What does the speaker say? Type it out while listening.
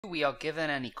we are given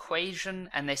an equation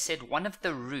and they said one of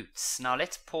the roots. Now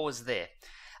let's pause there.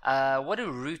 What do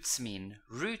roots mean?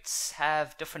 Roots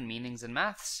have different meanings in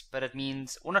maths, but it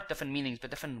means, or not different meanings,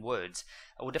 but different words,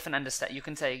 or different understand. You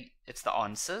can say it's the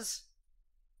answers.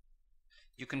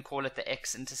 You can call it the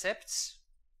x-intercepts.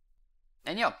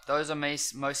 And yeah, those are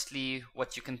mostly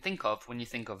what you can think of when you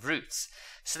think of roots.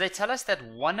 So they tell us that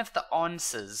one of the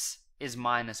answers is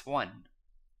 -1.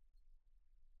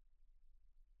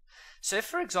 So if,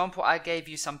 for example, I gave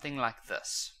you something like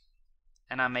this,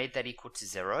 and I made that equal to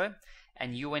 0,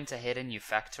 and you went ahead and you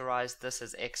factorized this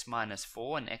as x minus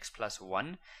 4 and x plus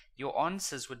 1, your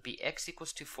answers would be x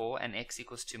equals to 4 and x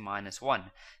equals to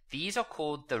 -1. These are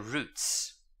called the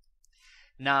roots.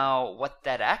 Now, what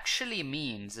that actually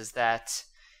means is that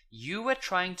you were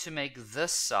trying to make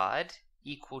this side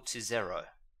equal to 0.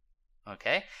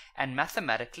 Okay? And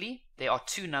mathematically, there are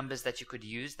two numbers that you could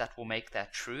use that will make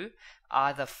that true,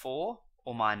 either 4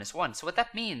 or -1. So what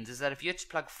that means is that if you had to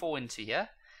plug 4 into here,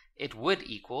 it would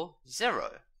equal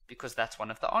 0, because that's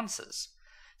one of the answers.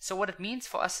 So what it means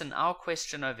for us in our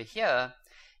question over here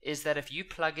is that if you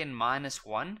plug in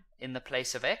 -1 in the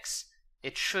place of x,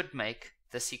 it should make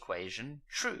this equation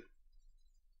true.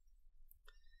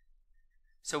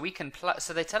 So we can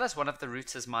so they tell us one of the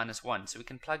roots is -1, so we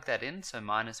can plug that in, so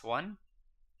 -1,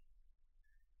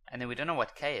 and then we don't know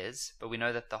what k is, but we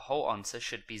know that the whole answer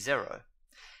should be 0.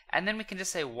 And then we can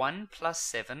just say 1 plus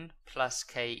 7 plus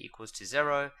k equals to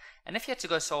 0, and if you had to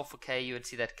go solve for k, you would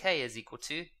see that k is equal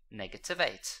to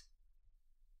 -8.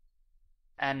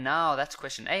 And now that's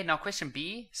question A. Now question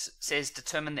B says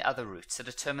determine the other root, so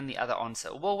determine the other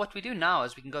answer. Well, what we do now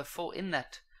is we can go fill in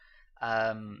that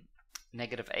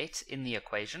 -8 in the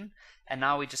equation, and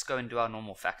now we just go and do our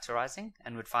normal factorizing,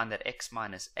 and we'd find that x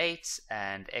minus 8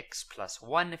 and x plus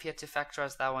 1 if you had to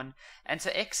factorize that one, and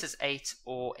so x is 8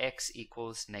 or x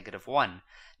equals -1.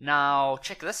 Now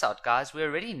check this out, guys. We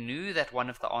already knew that one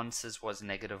of the answers was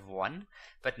 -1,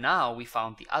 but now we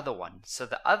found the other one, so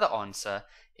the other answer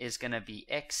is going to be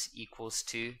x equals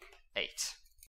to 8.